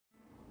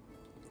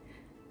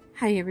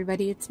Hi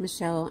everybody, it's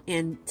Michelle,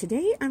 and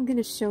today I'm going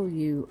to show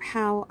you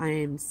how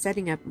I'm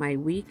setting up my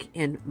week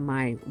in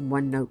my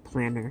OneNote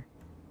Planner.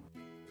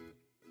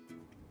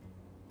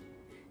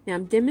 Now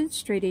I'm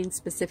demonstrating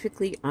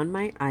specifically on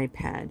my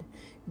iPad.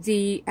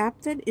 The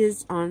app that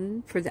is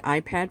on for the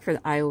iPad, for the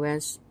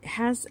iOS,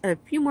 has a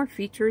few more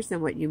features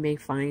than what you may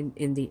find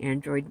in the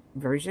Android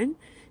version,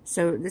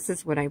 so this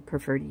is what I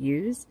prefer to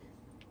use.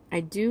 I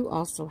do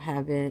also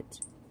have it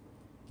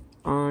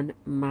on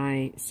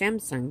my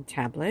Samsung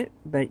tablet,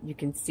 but you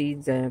can see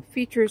the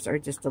features are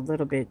just a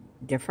little bit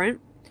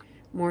different,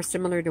 more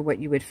similar to what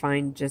you would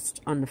find just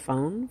on the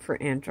phone for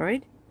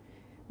Android,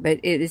 but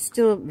it is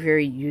still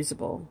very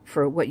usable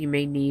for what you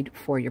may need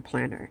for your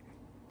planner.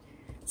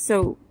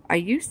 So I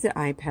use the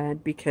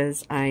iPad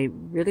because I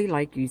really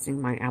like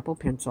using my Apple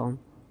Pencil.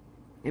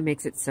 It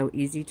makes it so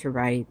easy to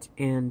write,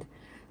 and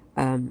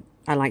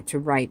I like to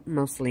write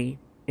mostly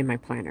in my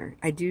planner.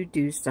 I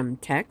do some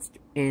text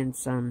and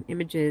some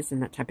images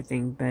and that type of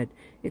thing, but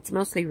it's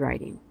mostly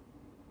writing.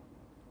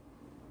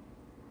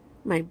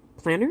 My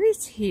planner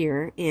is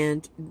here,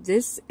 and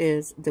this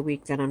is the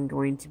week that I'm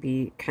going to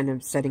be kind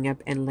of setting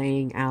up and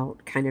laying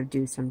out, kind of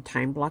do some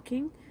time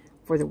blocking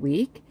for the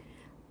week.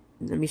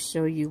 Let me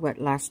show you what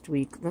last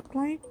week looked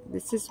like.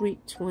 This is week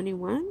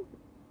 21.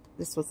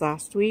 This was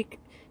last week.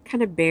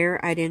 Kind of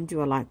bare. I didn't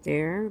do a lot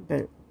there,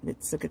 but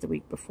let's look at the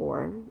week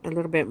before. A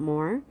little bit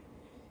more.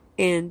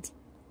 And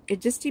it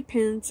just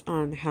depends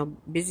on how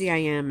busy I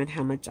am and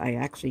how much I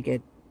actually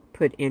get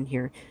put in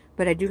here.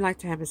 But I do like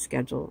to have a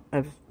schedule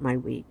of my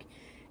week.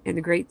 And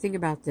the great thing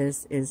about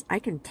this is I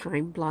can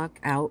time block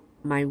out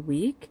my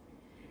week,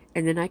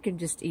 and then I can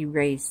just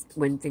erase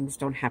when things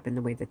don't happen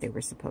the way that they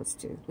were supposed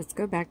to. Let's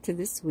go back to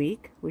this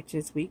week, which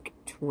is week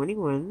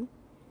 21.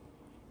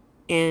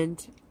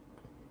 And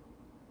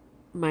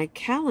my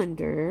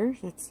calendar,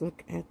 let's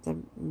look at the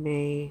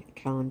May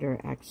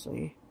calendar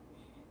actually.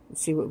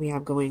 See what we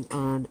have going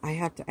on. I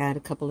have to add a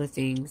couple of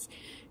things.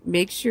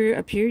 Make sure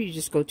up here you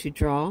just go to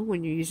draw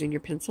when you're using your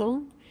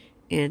pencil,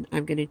 and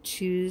I'm going to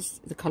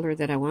choose the color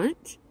that I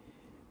want,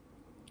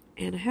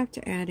 and I have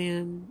to add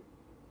in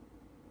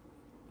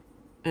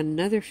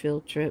another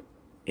field trip.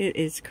 It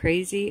is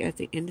crazy at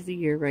the end of the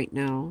year right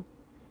now.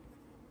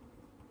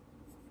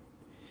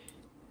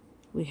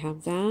 We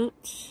have that,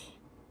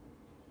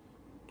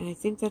 and I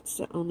think that's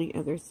the only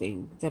other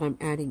thing that I'm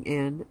adding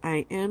in.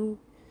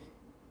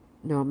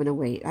 No, I'm going to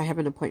wait. I have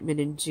an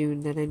appointment in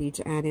June that I need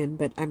to add in,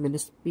 but I'm going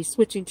to be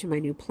switching to my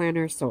new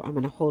planner, so I'm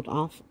going to hold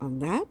off on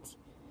that.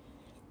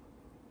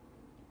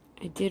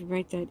 I did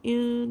write that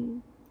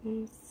in.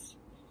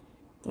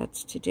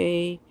 That's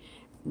today.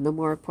 No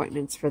more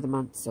appointments for the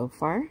month so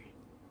far.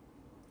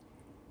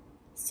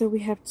 So we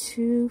have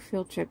 2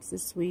 field trips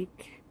this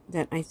week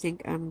that I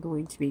think I'm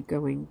going to be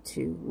going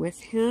to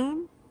with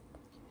him.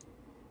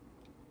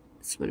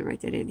 So I'm going to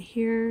write that in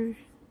here.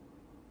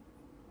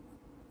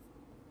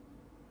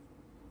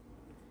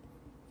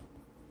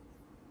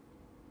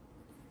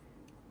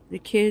 The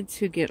kids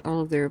who get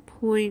all of their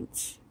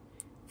points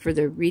for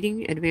the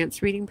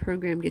advanced reading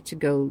program get to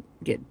go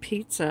get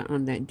pizza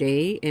on that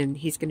day, and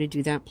he's going to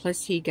do that.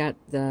 Plus he got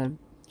the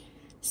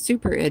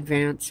super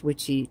advanced,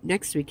 which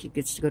next week he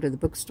gets to go to the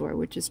bookstore,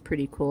 which is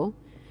pretty cool.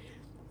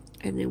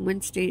 And then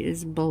Wednesday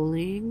is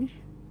bowling,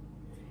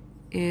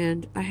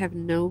 and I have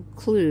no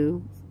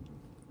clue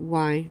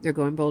why they're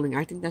going bowling.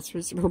 I think that's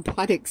for the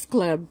robotics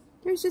club.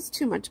 There's just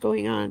too much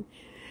going on.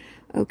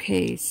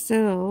 Okay,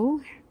 so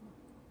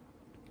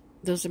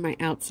those are my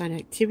outside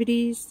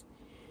activities.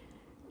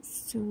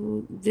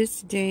 So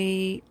this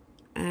day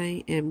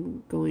I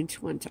am going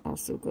to want to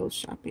also go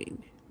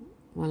shopping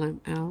while I'm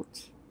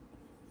out.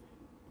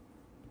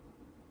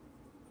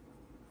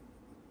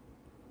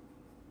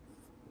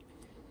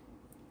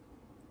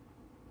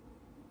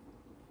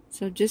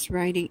 So just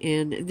writing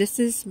in, this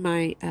is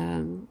my,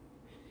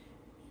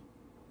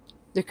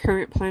 the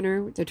current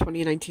planner, the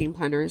 2019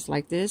 planner is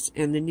like this,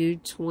 and the new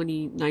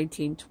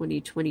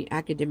 2019-2020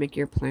 academic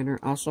year planner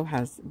also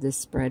has this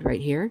spread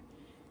right here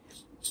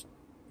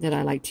that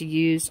I like to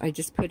use. I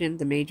just put in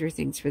the major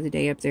things for the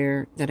day up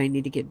there that I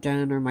need to get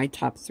done, or my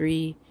top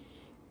 3,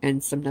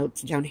 and some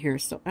notes down here.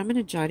 So I'm going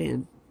to jot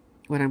in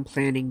what I'm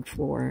planning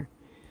for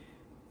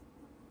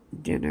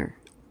dinner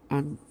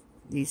on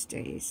these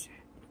days.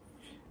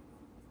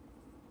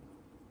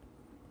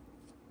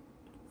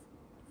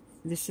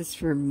 This is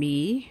for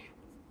me,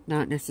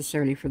 not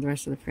necessarily for the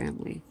rest of the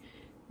family.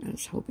 I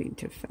was hoping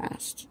to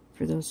fast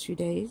for those 2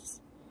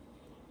 days.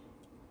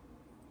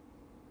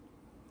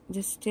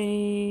 This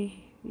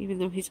day, even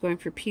though he's going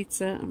for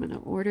pizza, I'm going to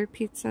order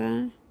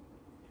pizza.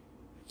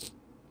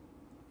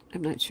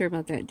 I'm not sure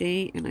about that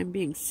day, and I'm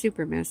being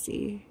super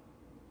messy.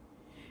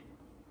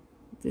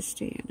 This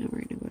day, I know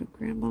we're going to go to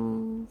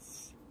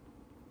Grandma's.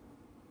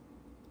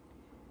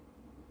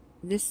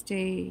 This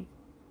day,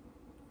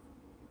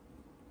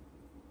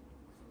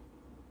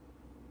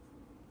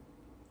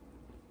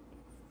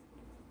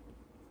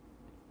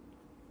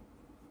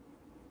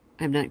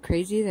 I'm not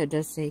crazy. That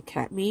does say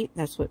cat meat.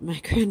 That's what my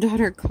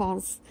granddaughter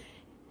calls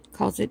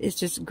calls it. It's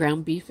just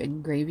ground beef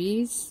and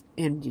gravies,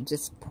 and you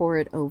just pour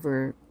it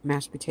over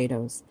mashed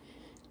potatoes.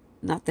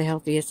 Not the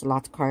healthiest,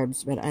 lots of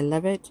carbs, but I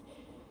love it.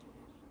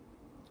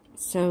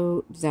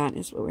 So that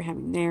is what we're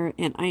having there,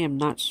 and I am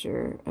not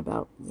sure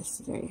about this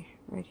today,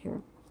 right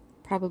here.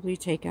 Probably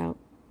takeout.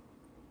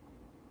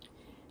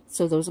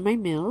 So those are my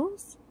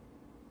meals.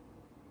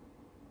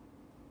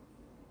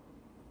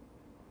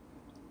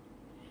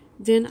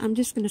 Then I'm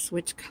just going to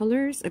switch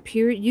colors. Up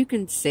here, you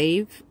can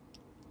save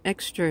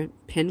extra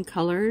pen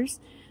colors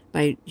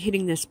by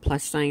hitting this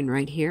plus sign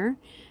right here.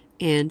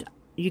 And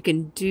you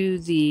can do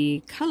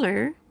the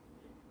color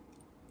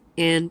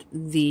and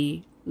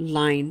the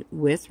line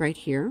width right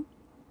here.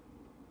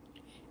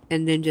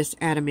 And then just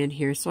add them in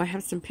here. So I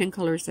have some pen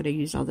colors that I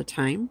use all the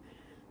time,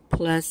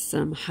 plus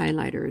some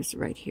highlighters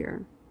right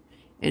here.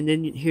 And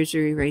then here's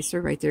your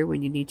eraser right there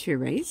when you need to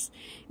erase.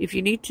 If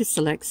you need to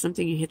select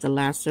something, you hit the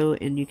lasso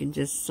and you can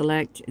just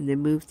select and then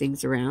move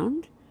things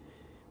around.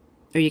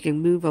 Or you can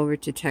move over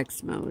to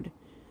text mode.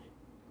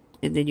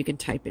 And then you can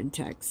type in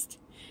text.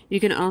 You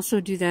can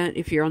also do that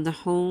if you're on the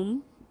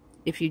home.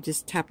 If you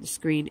just tap the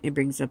screen, it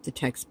brings up the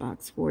text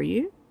box for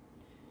you.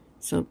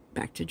 So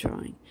back to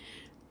drawing.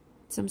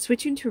 So I'm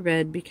switching to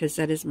red because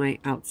that is my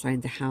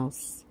outside the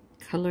house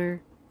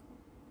color.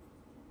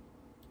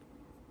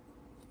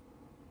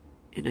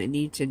 And I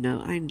need to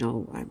know, I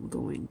know I'm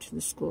going to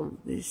the school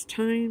these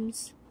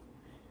times.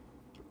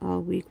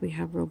 All week we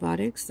have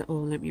robotics. Oh,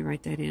 let me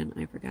write that in.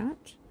 I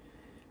forgot.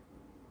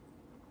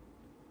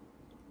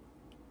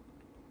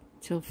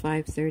 Till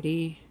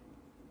 5:30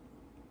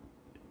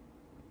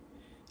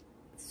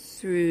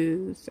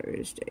 through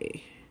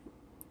Thursday.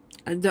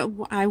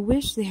 I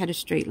wish they had a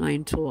straight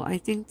line tool. I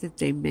think that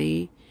they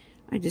may.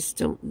 I just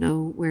don't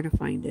know where to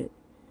find it.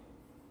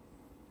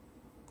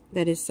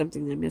 That is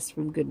something I missed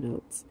from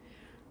GoodNotes.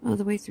 All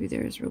the way through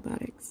there is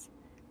robotics.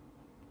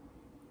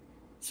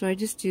 So I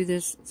just do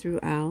this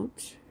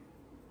throughout.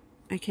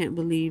 I can't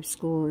believe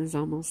school is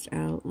almost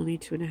out. Only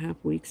 2.5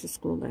 weeks of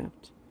school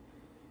left.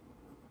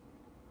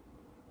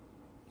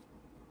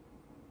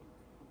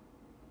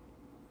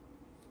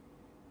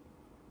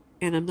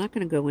 And I'm not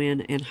going to go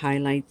in and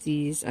highlight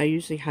these. I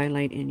usually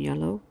highlight in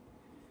yellow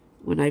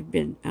when I've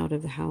been out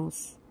of the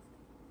house.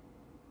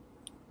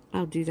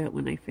 I'll do that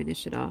when I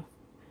finish it off.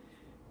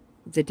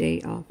 The day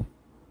off.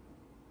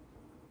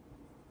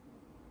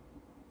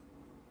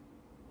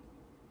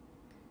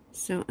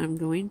 So I'm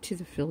going to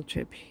the field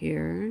trip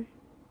here.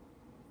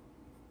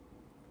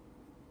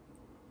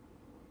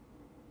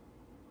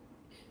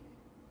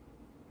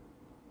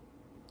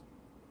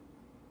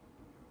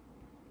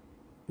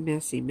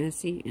 Messy,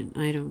 messy, and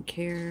I don't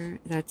care.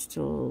 That's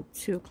till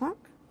 2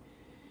 o'clock.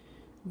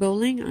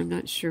 Bowling, I'm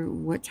not sure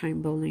what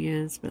time bowling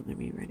is, but let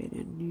me write it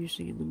in.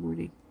 Usually in the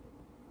morning.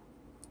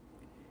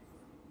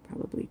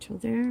 Probably till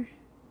there.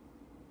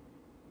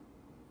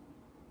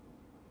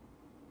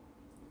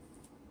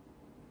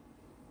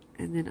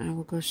 And then I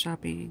will go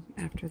shopping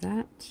after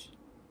that.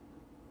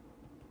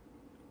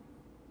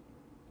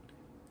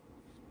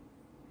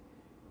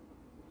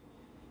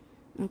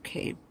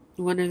 Okay,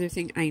 one other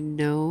thing I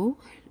know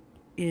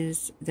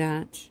is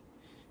that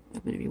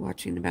I'm going to be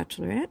watching The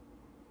Bachelorette.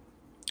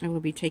 I will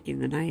be taking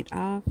the night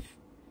off.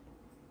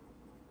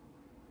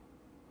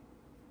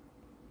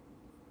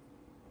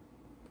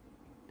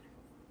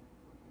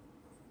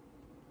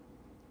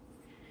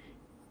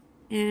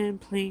 And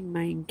playing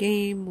my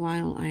game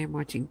while I am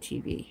watching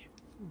TV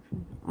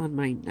on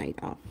my night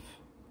off.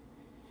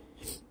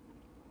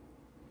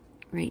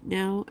 Right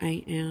now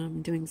I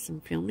am doing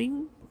some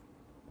filming.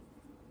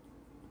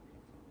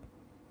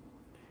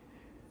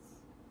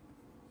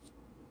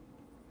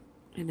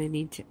 And I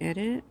need to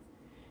edit.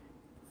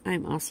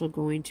 I'm also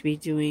going to be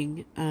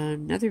doing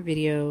another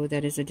video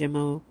that is a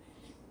demo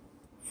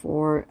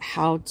for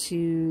how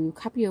to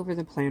copy over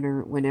the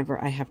planner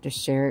whenever I have to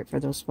share it for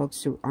those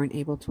folks who aren't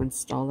able to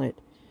install it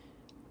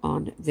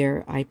on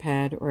their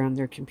iPad or on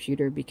their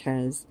computer,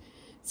 because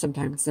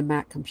sometimes the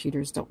Mac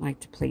computers don't like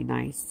to play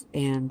nice,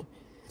 and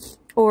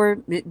or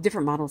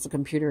different models of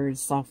computers,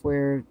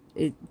 software,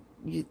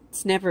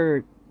 it's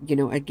never, you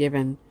know, a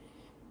given.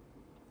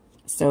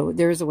 So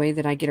there's a way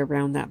that I get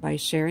around that by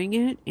sharing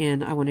it,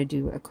 and I want to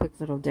do a quick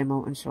little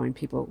demo on showing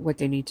people what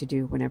they need to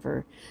do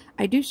whenever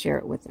I do share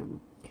it with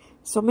them.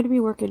 So I'm going to be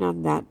working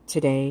on that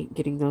today,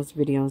 getting those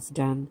videos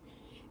done.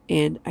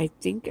 And I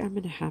think I'm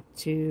going to have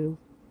to,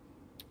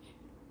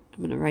 I'm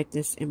going to write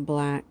this in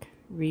black,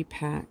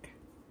 repack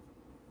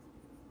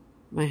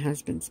my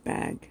husband's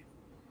bag.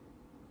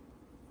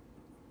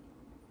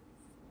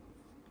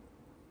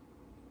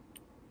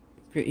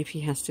 For if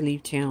he has to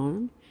leave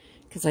town,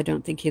 because I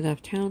don't think he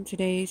left town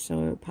today,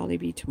 so it'll probably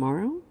be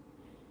tomorrow.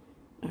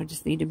 I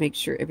just need to make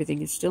sure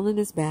everything is still in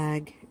his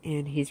bag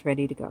and he's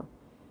ready to go.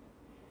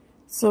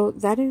 So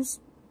that is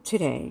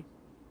today.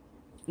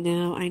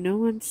 Now, I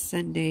know on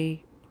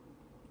Sunday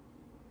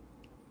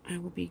I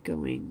will be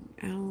going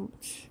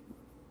out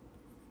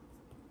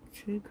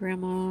to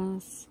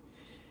Grandma's.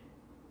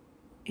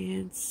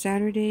 And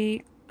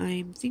Saturday,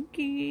 I'm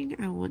thinking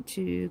I want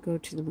to go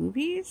to the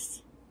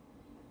movies.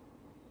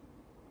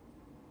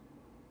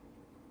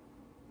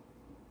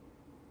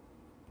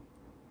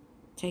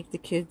 take the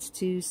kids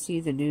to see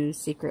the new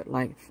Secret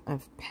Life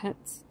of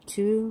Pets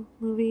 2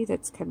 movie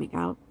that's coming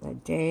out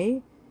that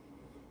day.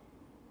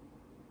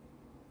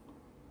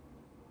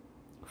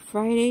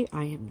 Friday,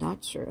 I am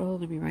not sure. Oh,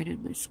 let me write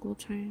in my school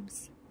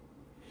times.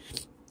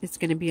 It's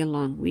going to be a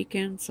long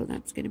weekend, so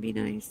that's going to be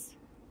nice.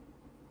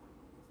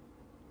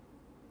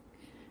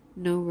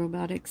 No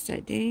robotics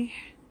that day.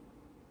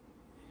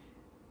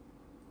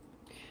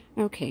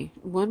 Okay,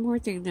 one more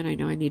thing that I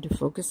know I need to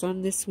focus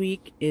on this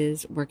week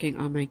is working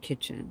on my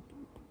kitchen.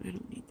 I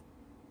don't need that.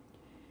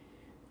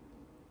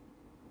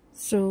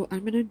 So I'm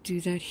going to do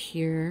that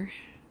here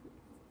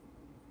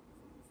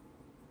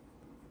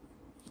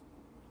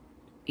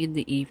in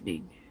the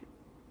evening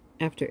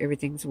after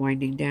everything's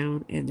winding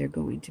down and they're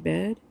going to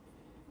bed.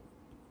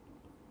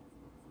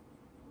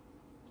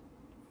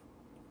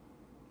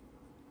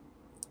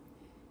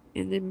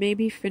 And then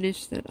maybe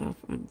finish that off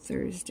on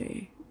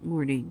Thursday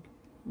morning.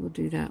 We'll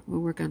do that.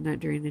 We'll work on that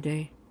during the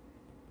day.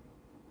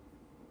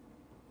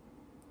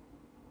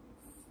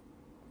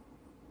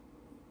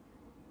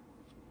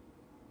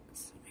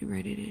 So let me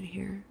write it in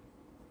here.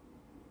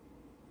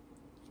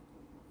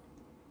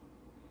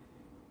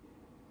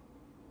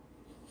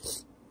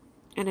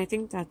 And I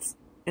think that's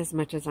as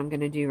much as I'm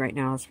going to do right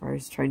now as far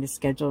as trying to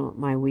schedule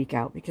my week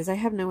out, because I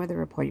have no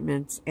other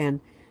appointments and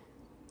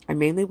I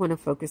mainly want to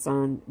focus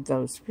on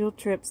those field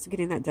trips,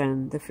 getting that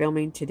done, the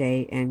filming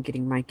today, and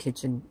getting my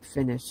kitchen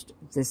finished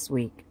this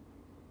week.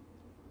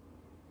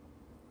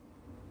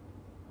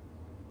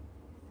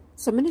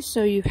 So I'm going to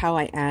show you how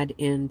I add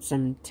in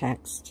some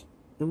text,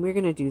 and we're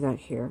going to do that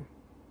here.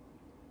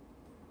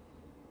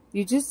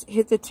 You just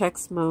hit the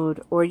text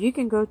mode, or you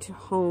can go to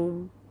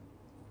home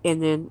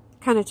and then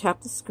kind of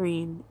tap the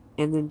screen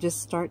and then just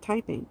start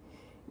typing.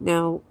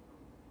 Now,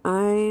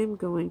 I'm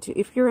going to,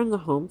 if you're on the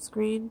home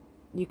screen,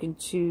 you can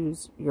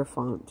choose your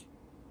font.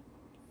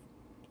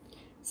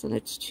 So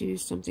let's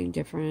choose something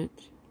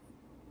different.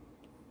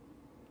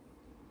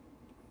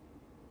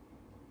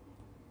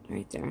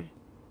 Right there.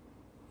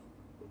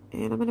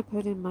 And I'm going to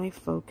put in my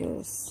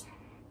focus.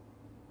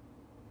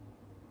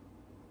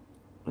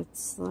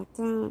 Let's select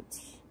that.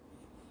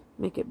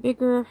 Make it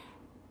bigger.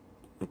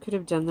 I could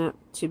have done that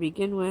to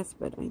begin with,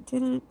 but I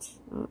didn't.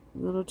 Oh, a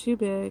little too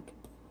big.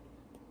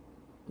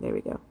 There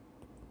we go.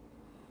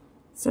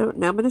 So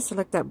now I'm going to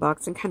select that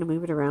box and kind of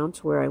move it around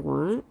to where I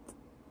want.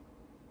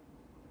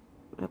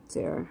 Up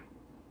there.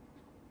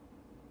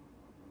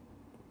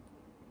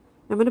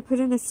 I'm going to put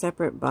in a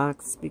separate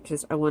box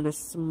because I want a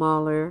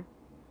smaller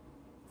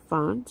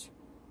font.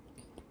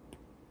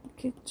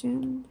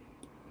 Kitchen.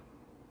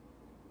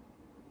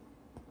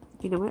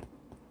 You know what?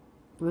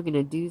 We're going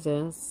to do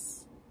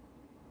this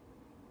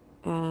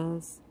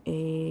as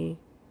a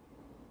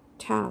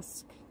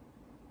task.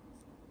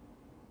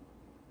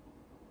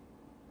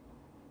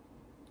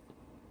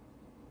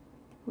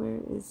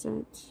 Where is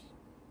it?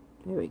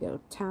 There we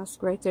go.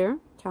 Task right there.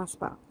 Task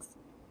box.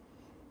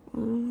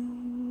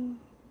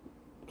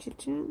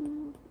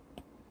 Kitchen.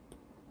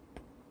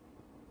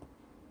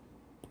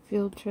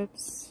 Field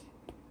trips.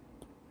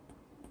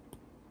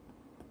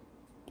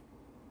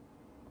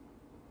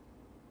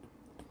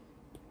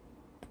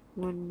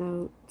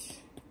 OneNote.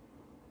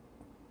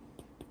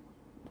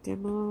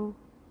 Demo.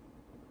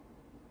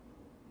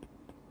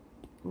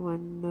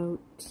 OneNote.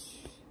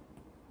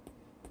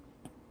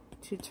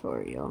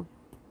 Tutorial.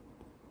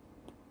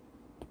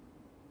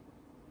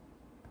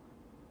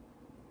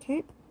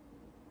 Okay,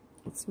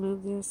 let's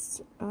move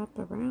this up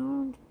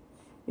around.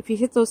 If you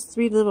hit those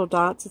three little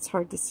dots, it's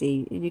hard to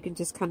see, and you can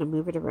just kind of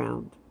move it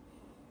around.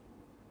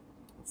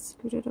 Let's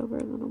scoot it over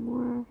a little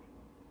more.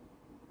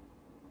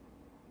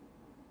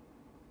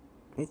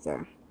 Right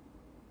there.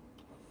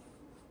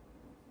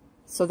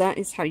 So that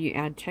is how you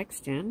add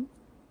text in.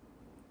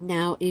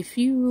 Now, if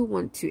you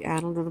want to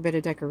add a little bit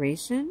of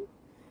decoration,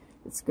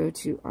 let's go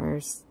to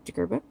our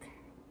sticker book.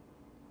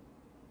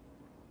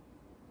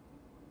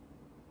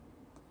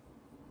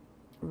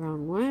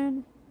 Round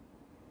 1.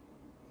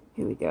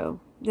 Here we go.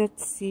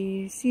 Let's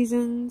see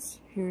seasons.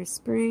 Here's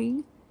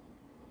spring.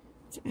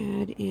 Let's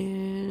add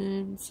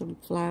in some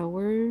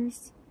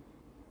flowers.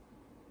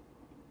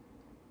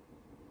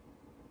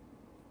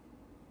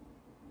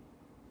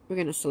 We're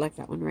going to select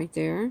that one right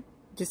there.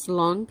 Just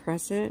long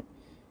press it,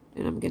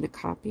 and I'm going to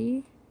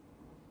copy.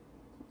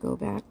 Go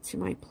back to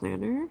my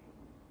planner.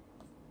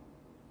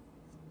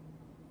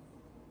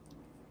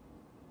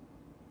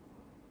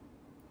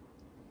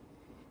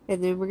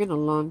 And then we're going to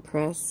long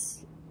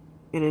press,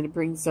 and it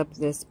brings up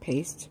this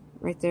paste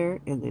right there,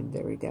 and then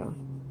there we go.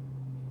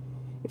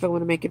 If I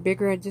want to make it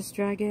bigger, I just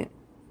drag it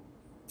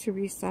to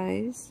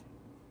resize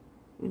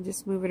and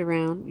just move it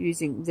around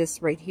using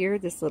this right here,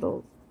 this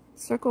little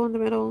circle in the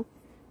middle,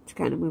 to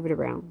kind of move it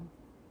around.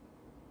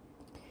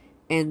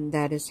 And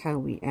that is how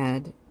we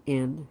add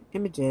in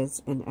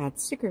images and add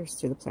stickers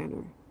to the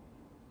planner.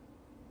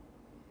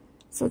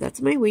 So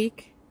that's my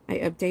week. I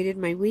updated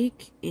my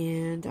week,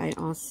 and I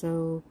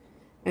also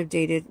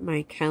updated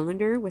my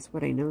calendar with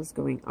what I know is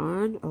going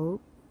on. Oh,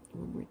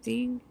 one more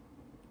thing.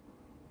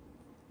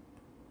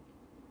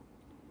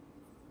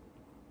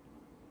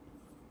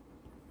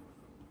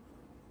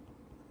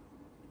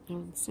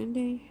 on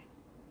Sunday.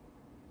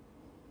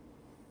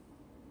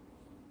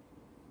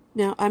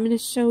 Now, I'm going to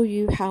show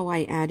you how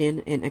I add in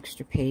an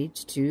extra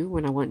page too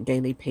when I want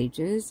daily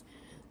pages.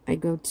 I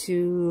go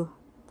to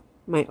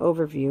my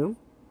overview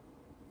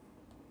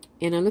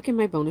and I look at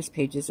my bonus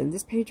pages, and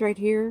this page right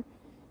here,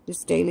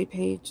 this daily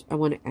page, I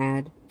want to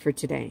add for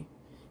today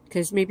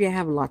because maybe I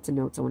have lots of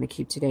notes I want to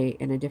keep today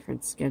in a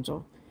different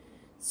schedule.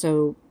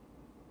 So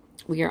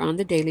we are on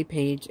the daily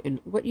page, and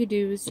what you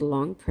do is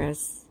long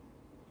press,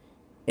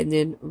 and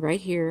then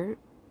right here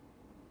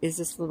is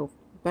this little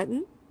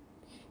button.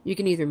 You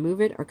can either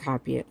move it or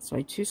copy it. So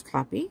I choose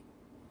copy.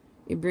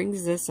 It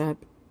brings this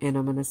up, and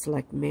I'm going to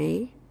select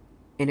May,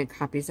 and it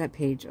copies that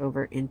page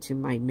over into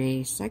my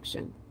May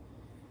section.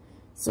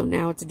 So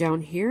now it's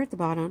down here at the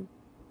bottom.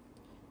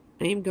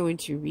 I am going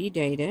to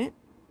redate it.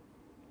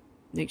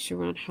 Make sure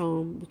we're on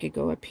home. We could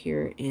go up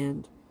here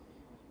and,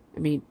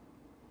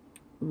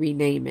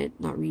 rename it,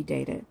 not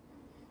redate it.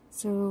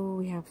 So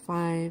we have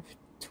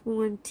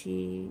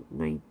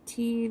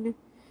 5/20/19.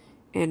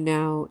 And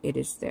now it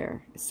is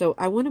there. So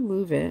I want to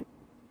move it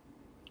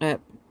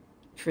up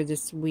for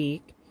this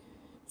week.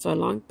 So I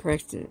long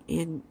pressed it,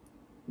 and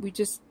we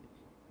just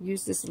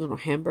use this little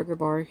hamburger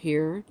bar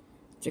here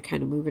to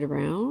kind of move it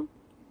around.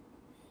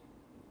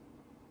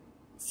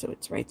 So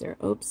it's right there.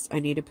 Oops, I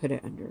need to put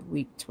it under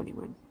week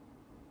 21.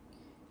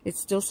 It's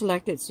still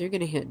selected, so you're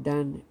going to hit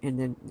done, and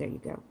then there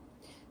you go.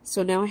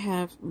 So now I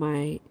have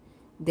my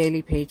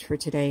daily page for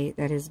today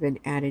that has been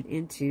added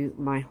into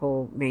my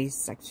whole May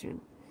section.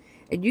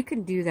 And you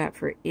can do that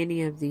for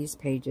any of these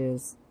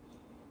pages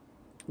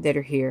that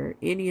are here.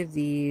 Any of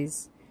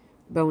these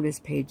bonus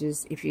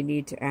pages, if you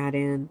need to add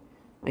in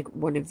like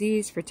one of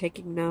these for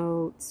taking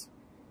notes,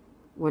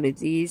 one of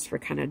these for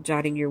kind of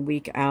jotting your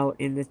week out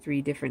in the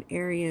 3 different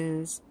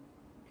areas,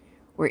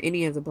 or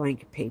any of the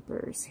blank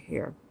papers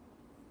here.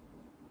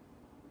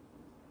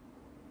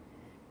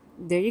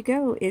 There you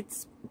go.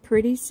 It's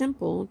pretty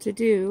simple to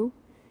do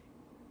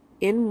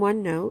in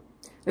OneNote.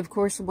 Of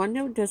course,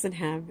 OneNote doesn't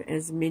have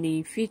as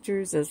many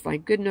features as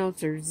like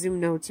GoodNotes or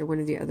Zoom Notes or one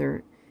of the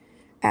other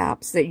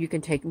apps that you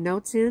can take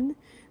notes in,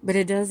 but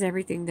it does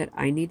everything that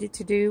I needed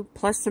to do,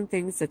 plus some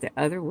things that the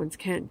other ones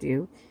can't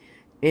do.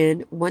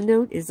 And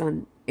OneNote is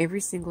on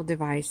every single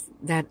device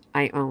that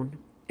I own,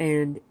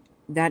 and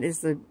that is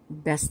the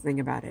best thing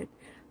about it.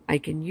 I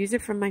can use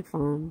it from my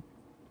phone,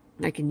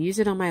 I can use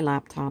it on my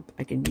laptop,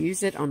 I can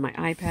use it on my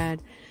iPad,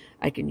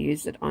 I can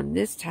use it on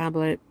this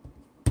tablet,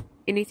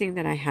 anything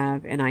that I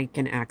have, and I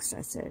can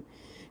access it.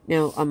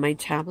 Now on my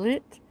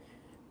tablet,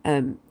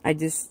 I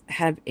just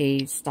have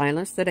a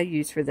stylus that I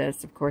use for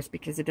this, of course,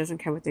 because it doesn't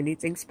come with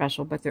anything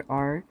special, but there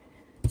are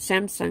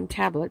Samsung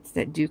tablets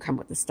that do come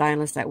with a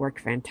stylus that work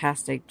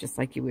fantastic, just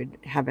like you would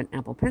have an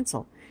Apple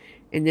Pencil.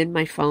 And then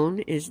my phone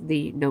is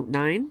the Note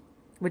 9,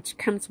 which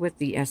comes with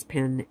the S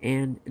Pen,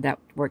 and that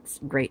works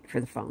great for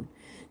the phone.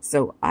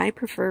 So I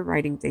prefer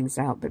writing things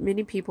out, but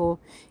many people,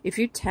 if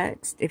you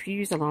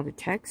use a lot of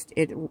text,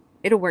 it'll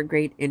work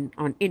great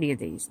on any of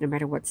these, no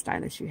matter what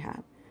stylus you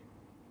have.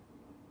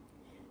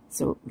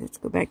 So let's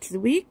go back to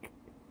the week.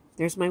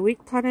 There's my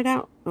week plotted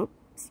out.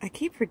 Oops, I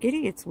keep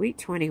forgetting it's week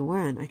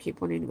 21. I keep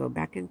wanting to go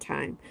back in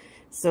time.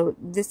 So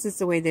this is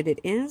the way that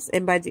it is.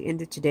 And by the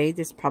end of today,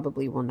 this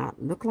probably will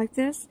not look like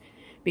this,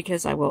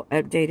 because I will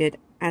update it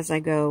as I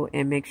go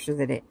and make sure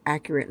that it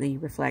accurately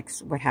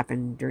reflects what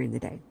happened during the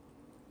day.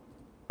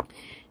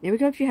 There we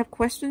go. If you have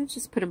questions,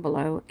 just put them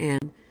below,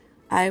 and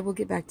I will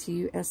get back to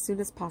you as soon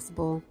as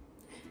possible.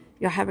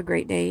 Y'all have a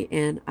great day,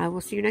 and I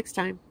will see you next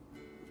time.